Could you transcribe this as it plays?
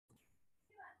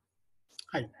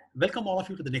Hi, welcome all of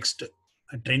you to the next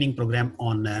training program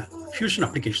on Fusion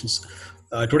applications.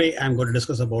 Today I'm going to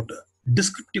discuss about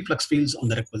descriptive flux fields on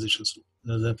the requisitions.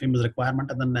 There's a famous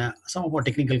requirement, and then some of our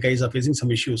technical guys are facing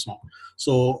some issues now.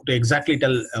 So to exactly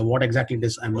tell what exactly it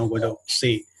is, I'm now going to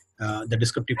say the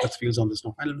descriptive flux fields on this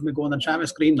now. And let me go on and share my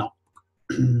screen now.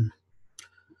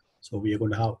 So we are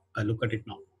going to have a look at it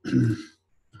now.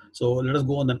 So let us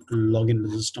go on and log into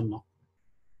the system now.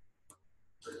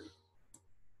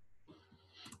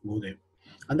 Go there.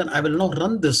 And then I will now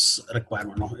run this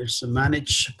requirement now. It's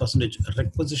manage percentage,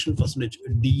 requisition percentage,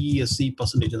 DESC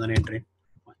percentage, and then enter it.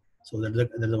 So there's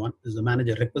the one. This is the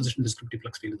manager requisition descriptive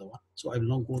flux field is the one. So I will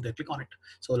now go there, click on it.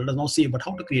 So let us now see about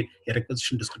how to create a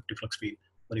requisition descriptive flux field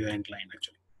for your end client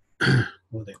actually.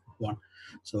 Go there, one.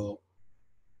 So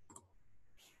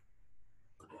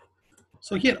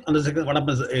here on the second, what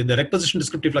happens? The requisition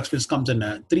descriptive flux fields comes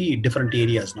in three different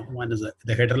areas now. One is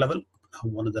the header level,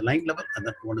 one is the line level, and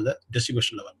then one is the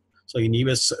distribution level. So in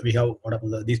ES we have what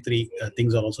happens? These three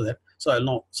things are also there. So I'll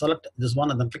now select this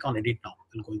one and then click on edit now.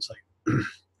 I'll go inside.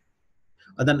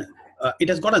 And then it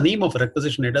has got a name of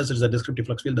requisition headers. It's a descriptive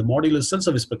flux field. The module is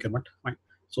self-service procurement. Fine.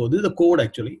 So this is the code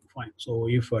actually. Fine. So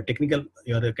if technical,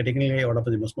 you're technically what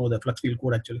happens? You must know the flux field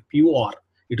code actually. POR.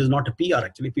 It is not a PR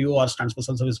actually. POR stands for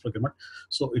self-service procurement.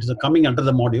 So it is coming under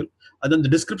the module. And then the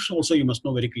description also you must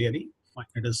know very clearly. Fine.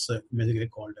 It is basically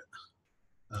called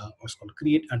what's called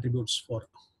create attributes for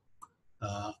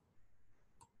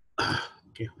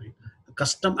okay, fine.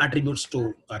 Custom attributes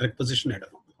to a requisition header.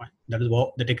 Fine. That is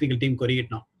what the technical team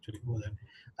create now. Actually, go there.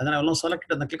 And then I will now select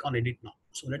it and then click on edit now.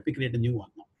 So let me create a new one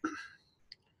now.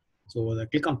 So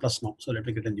click on plus now. So let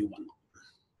me create a new one now.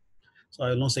 So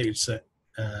I will now say it's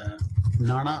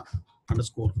nana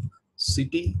underscore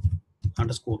city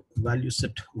underscore value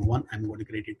set one. I'm going to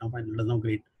create it now. Fine. Let us now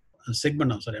create a segment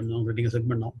now. Sorry, I'm now creating a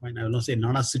segment now. Fine. I will now say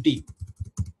nana city.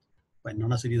 Fine.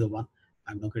 Nana city is the one.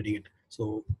 I'm now creating it.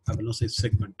 So I will now say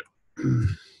segment.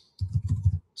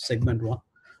 Segment one.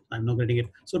 I'm now creating it.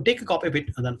 So take a copy of it,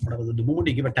 and then whatever the moment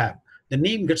you give a tab, the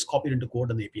name gets copied into code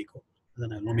and the API code. And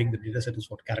then I will now make the data set is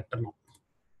what character now.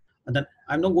 And then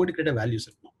I'm now going to create a value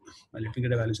set now. Well, let me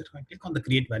get a value set. I click on the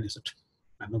create value set.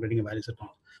 I'm now creating a value set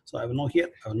now. So I will now here,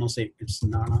 I will now say it's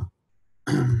nana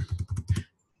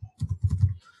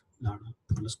nana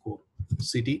underscore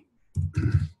city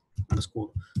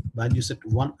underscore value set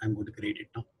one. I'm going to create it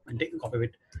now and take a copy of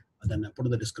it and then I put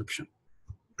in the description.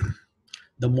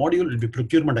 The module will be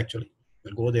procurement actually.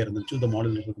 We'll go there and then choose the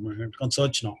module. You can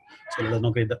search now. So let us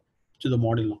now create the choose the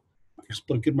module now. It's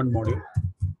procurement module.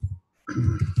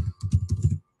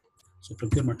 So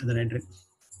procurement and then enter it.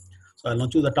 So I'll now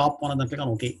choose the top one and then click on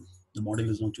OK. The module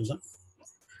is now chosen.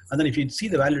 And then if you see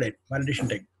the validation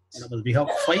type, we have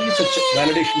 5 such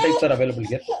validation types are available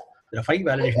here. There are 5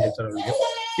 validation types are available here.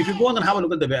 If you go and then have a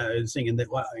look at the thing in the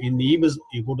EBIS,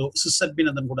 you go to sysadmin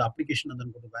and then go to application and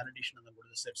then go to validation and then go to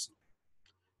the sets.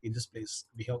 In this place,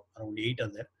 we have around 8 are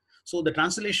there. So the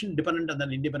translation dependent and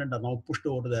then independent are now pushed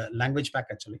over to the language pack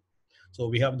actually. So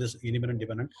we have this independent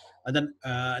dependent, and then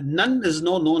none is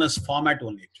now known as format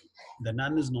only. Actually, the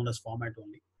none is known as format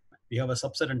only. We have a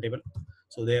subset and table.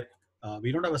 So there,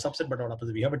 we don't have a subset, but what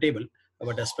happens? We have a table,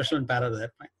 but a special and para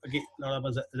there. Okay,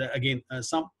 again,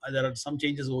 there are some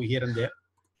changes over here and there.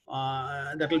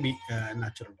 That will be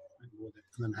natural. Go there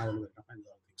and then have a look at and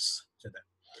all things. So that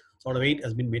sort of 8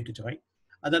 has been made to join,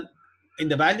 and then in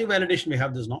the value validation we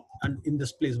have this now, and in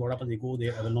this place, what happens? We go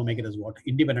there. I will now make it as what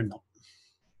independent now.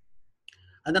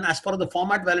 And then as far as the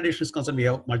format validation is concerned, we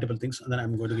have multiple things. And then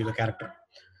I'm going to give a character.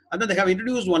 And then they have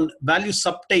introduced one value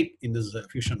subtype in this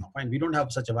Fusion now. Fine, we don't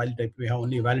have such a value type. We have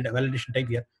only a validation type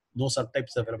here. No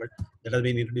subtypes available. That has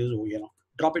been introduced over here now.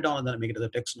 Drop it down and then make it as a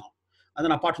text now. And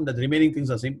then apart from that, the remaining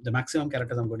things are same. The maximum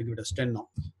characters, I'm going to give it as 10 now.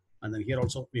 And then here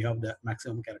also, we have the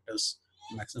maximum characters,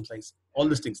 maximum size. All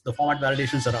these things. The format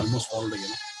validations are almost all the,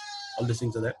 all these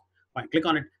things are there. Fine, click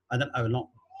on it. And then I will now,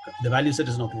 the value set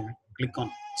is now created. Click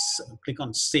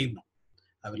on save now.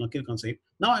 I will now click on save.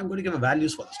 Now I'm going to give a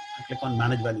values for this. I click on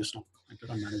manage values now. I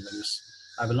click on manage values.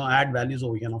 I will now add values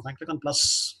over here now. I click on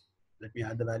plus. Let me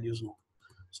add the values now.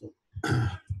 So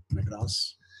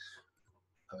Madras.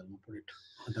 I will now put it.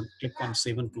 And then click on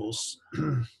save and close.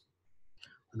 And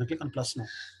then click on plus now.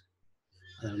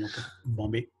 And I will now put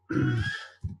Bombay.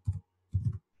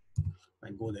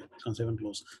 I go there. Click on save and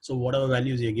close. So whatever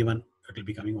values you're given, it will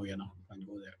be coming over here now. I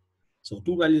go there. So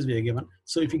 2 values we are given.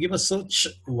 So if you give a search,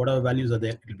 whatever values are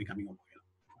there, it will be coming over here.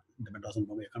 The Madras and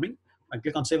Bombay are coming. I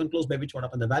click on save and close, by which what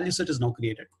happened? The value set is now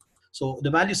created. So the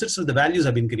value sets, the values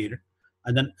have been created,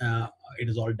 and then it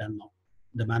is all done now.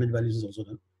 The manage values is also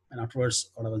done. And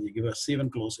afterwards, whatever you give a save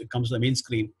and close, it comes to the main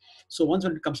screen. So once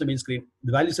when it comes to the main screen,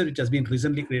 the value set which has been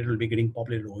recently created will be getting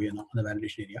populated over here now on the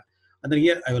validation area. And then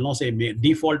here I will now say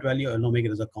default value, I will now make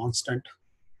it as a constant.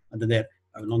 And then there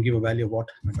I will now give a value of what?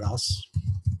 Madras.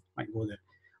 Fine, go there.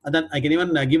 And then I can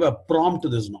even give a prompt to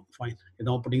this now. Fine. You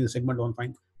know, putting the segment on,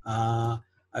 fine. I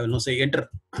will now say enter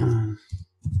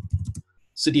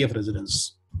city of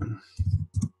residence.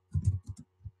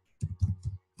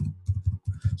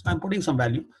 So I'm putting some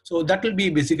value. So that will be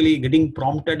basically getting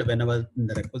prompted whenever in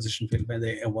the requisition field when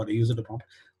they want to use it to prompt.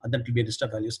 And that will be register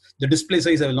values. The display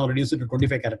size I will now reduce it to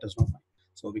 25 characters now. Fine.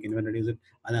 So we can even reduce it.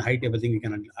 And then height, everything, we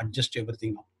can adjust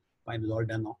everything now. Fine, it's all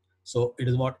done now. So it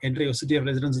is what enter your city of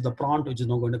residence is the prompt which is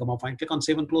now going to come up. Fine. Click on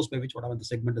save and close, by which whatever the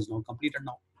segment is now completed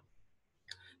now.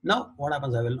 Now what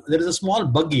happens? There is a small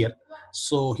bug here.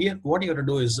 So here what you have to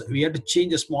do is we have to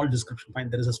change a small description.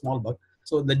 Fine, there is a small bug.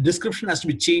 So the description has to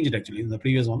be changed actually in the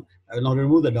previous one. I will now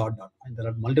remove the dot. And there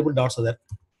are multiple dots are there.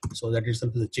 So that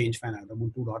itself is a change. Fine, I will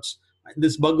remove 2 dots. And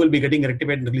this bug will be getting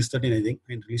rectified in release 13, I think.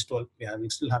 In release 12, we are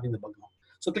still having the bug now.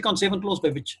 So click on save and close, by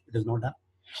which it is not done.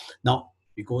 Now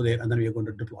we go there and then we are going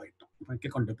to deploy it. If I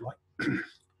click on deploy.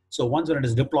 So once when it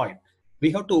is deployed, we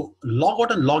have to log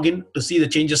out and log in to see the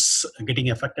changes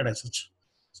getting affected as such.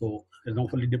 So it's now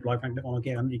fully deployed. Click on OK,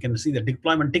 and you can see the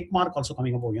deployment tick mark also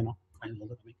coming up over here now. I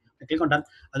click on done,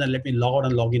 and then let me log out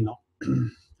and log in now.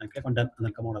 And click on done, and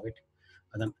then come out of it,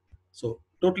 and then so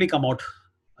totally come out,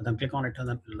 and then click on it, and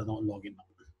then log in now.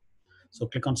 So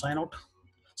click on sign out.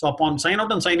 So upon sign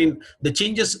out and sign in, the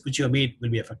changes which you have made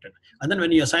will be affected. And then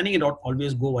when you are signing it out,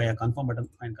 always go via confirm button.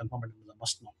 And confirm button is a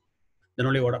must now. Then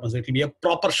only what happens, it will be a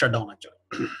proper shutdown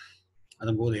actually. And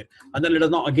then go there. And then let us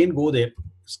now again go there,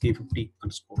 K50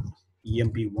 underscore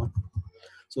EMP1.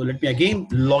 So let me again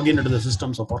log in into the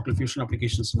systems of Oracle Fusion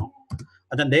applications now.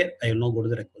 And then there, I will now go to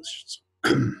the requisitions.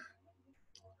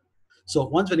 So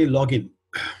once when you log in,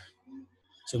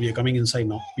 so we are coming inside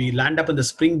now. We land up in the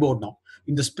springboard now.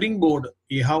 In the springboard,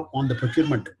 you have on the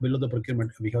procurement, below the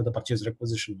procurement, we have the purchase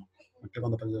requisition now. Click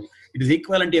on the purchase. It is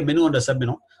equivalent to a menu and a sub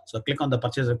menu. So click on the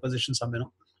purchase requisition sub menu,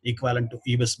 equivalent to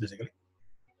EBIS basically.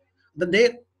 Then there,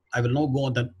 I will now go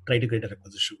and then try to create a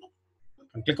requisition now.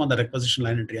 And click on the requisition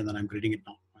line entry, and then I'm creating it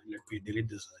now. And let me delete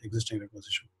this existing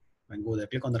requisition. And go there,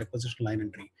 click on the requisition line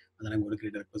entry, and then I'm going to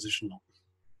create a requisition now.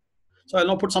 So I'll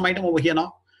now put some item over here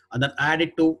now, and then add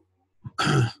it to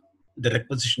the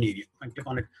requisition area. And click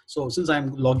on it. So since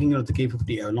I'm logging in with the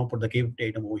K50, I will now put the K50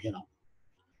 item over here now.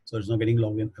 So it's not getting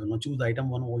logged in. I will now choose the item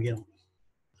one over here now.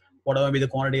 Whatever be the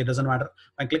quantity, it doesn't matter.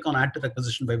 I click on add to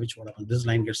requisition, by which what happens, this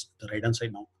line gets the right hand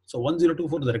side now. So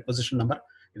 1024 is the requisition number,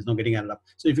 is now getting added up.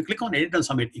 So if you click on edit and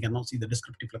submit, you can now see the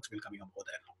descriptive flux will coming up over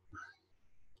there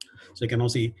now. So you can now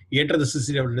see, you enter the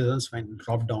city of residence, fine,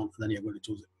 drop down, and then you're going to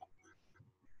choose it.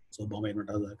 So Bombay,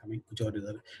 Madras are coming, whichever is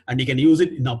there. And you can use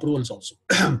it in approvals also.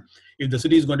 If the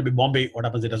city is going to be Bombay, what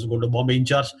happens? It has to go to Bombay in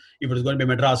charge. If it is going to be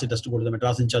Madras, it has to go to the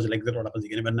Madras in charge. Like that, what happens? You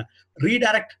can even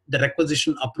redirect the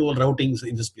requisition approval routings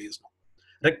in this place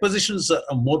now. Requisitions are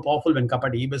more powerful when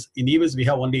compared to EBIS. In EBIS, we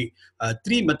have only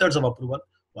 3 methods of approval.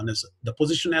 One is the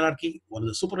position hierarchy, one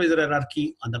is the supervisor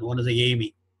hierarchy, and then one is the AME.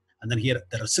 And then here,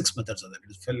 there are 6 methods of that.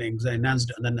 It is fairly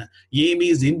enhanced. And then AME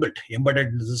is inbuilt, embedded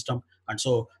in the system. And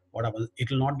so what happens? It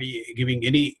will not be giving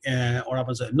any, what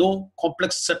happens? No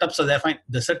complex setups are there. Fine.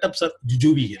 The setups are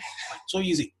jujube here. Fine. So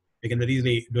easy. You can very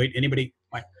easily do it. Anybody.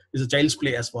 Fine. It's a child's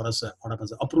play as far as what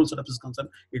happens. Approval setup is concerned.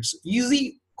 It's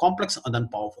easy, complex, and then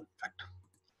powerful. In fact.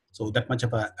 So that much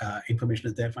of information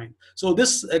is there. Fine. So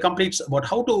this completes about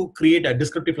how to create a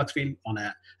descriptive flux field on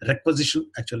a requisition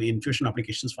actually in Fusion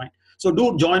applications. Fine. So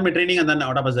do join my training, and then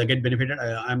what happens? I get benefited.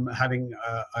 I'm having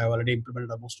I already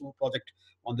implemented almost 2 projects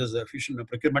on this Fusion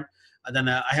procurement, and then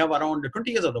I have around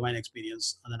 20 years of domain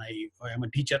experience, and then I am a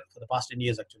teacher for the past 10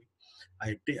 years actually.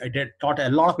 I taught a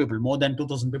lot of people, more than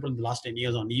 2,000 people in the last 10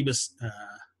 years on EBIS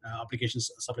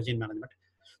applications, supply chain management.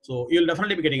 So you'll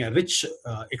definitely be getting a rich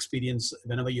experience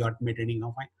whenever you are training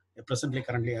now. Fine. Presently,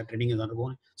 currently, training is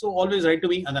undergoing. So always write to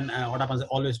me, and then what happens?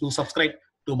 Always do subscribe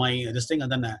to my this thing,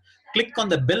 and then click on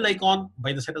the bell icon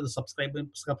by the side of the subscribe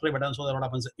button, so that what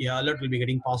happens? Alert will be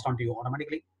getting passed on to you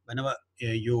automatically whenever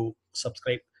you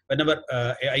subscribe. Whenever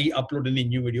I upload any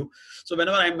new video. So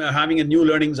whenever I'm having a new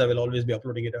learnings, I will always be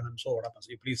uploading it. And so what happens?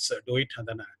 You please do it, and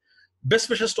then best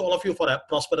wishes to all of you for a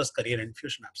prosperous career in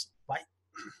Fusion apps. Bye.